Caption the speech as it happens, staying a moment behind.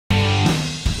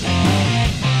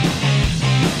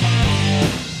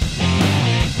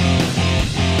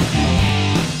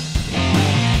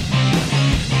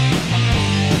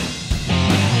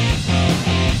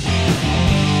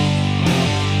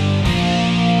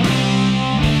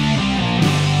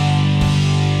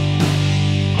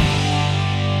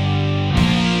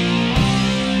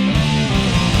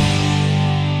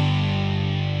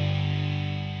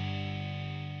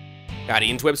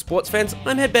Howdy interweb sports fans,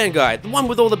 I'm Headband Guy, the one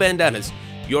with all the bandanas.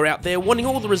 You're out there wanting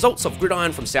all the results of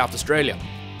Gridiron from South Australia.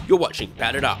 You're watching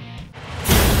Padded Up.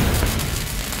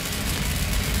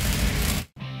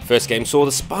 First game saw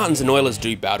the Spartans and Oilers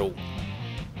do battle.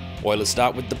 Oilers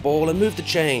start with the ball and move the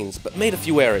chains, but made a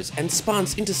few errors, and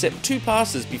Spartans intercept 2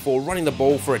 passes before running the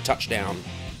ball for a touchdown.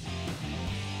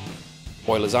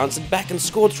 Oilers answered back and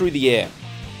scored through the air.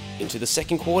 Into the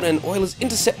second quarter, and Oilers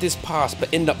intercept this pass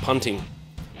but end up punting.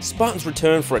 Spartans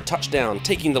return for a touchdown,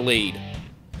 taking the lead.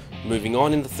 Moving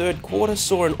on in the third quarter,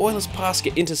 saw an Oilers pass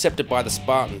get intercepted by the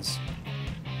Spartans.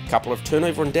 A couple of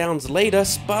turnover and downs later,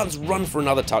 Spartans run for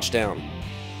another touchdown.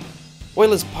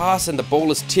 Oilers pass and the ball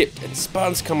is tipped, and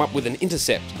Spartans come up with an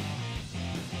intercept.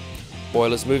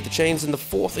 Oilers move the chains in the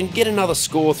fourth and get another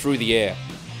score through the air.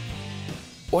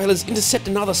 Oilers intercept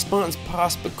another Spartans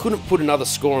pass but couldn't put another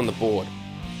score on the board.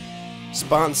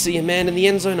 Spartans see a man in the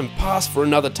end zone and pass for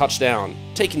another touchdown,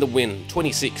 taking the win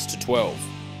 26-12.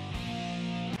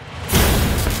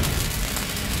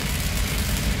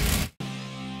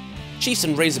 Chiefs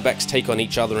and Razorbacks take on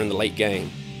each other in the late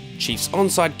game. Chiefs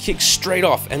onside kick straight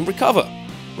off and recover.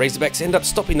 Razorbacks end up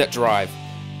stopping that drive.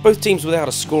 Both teams without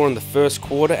a score in the first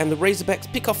quarter, and the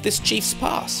Razorbacks pick off this Chiefs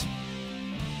pass.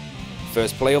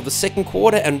 First play of the second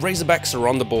quarter and Razorbacks are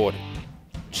on the board.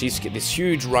 Chiefs get this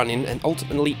huge run in and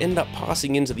ultimately end up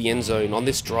passing into the end zone on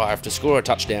this drive to score a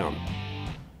touchdown.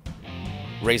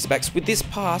 Razorbacks with this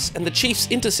pass and the Chiefs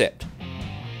intercept.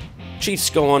 Chiefs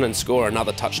go on and score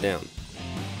another touchdown.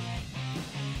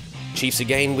 Chiefs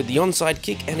again with the onside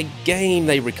kick, and again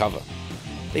they recover.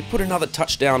 They put another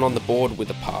touchdown on the board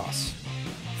with a pass.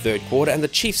 Third quarter, and the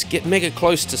Chiefs get mega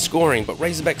close to scoring, but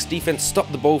Razorbacks defense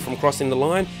stop the ball from crossing the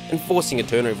line and forcing a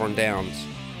turnover on downs.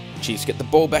 Chiefs get the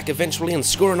ball back eventually and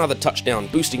score another touchdown,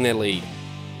 boosting their lead.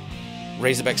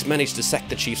 Razorbacks manage to sack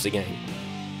the Chiefs again.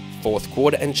 Fourth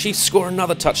quarter, and Chiefs score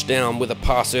another touchdown with a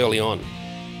pass early on.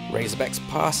 Razorbacks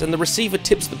pass and the receiver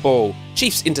tips the ball.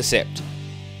 Chiefs intercept.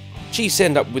 Chiefs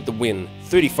end up with the win,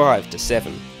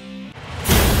 35-7.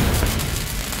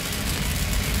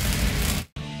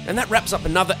 And that wraps up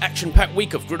another action-packed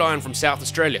week of Gridiron from South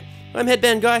Australia. I'm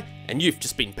Headband Guy, and you've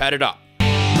just been padded up.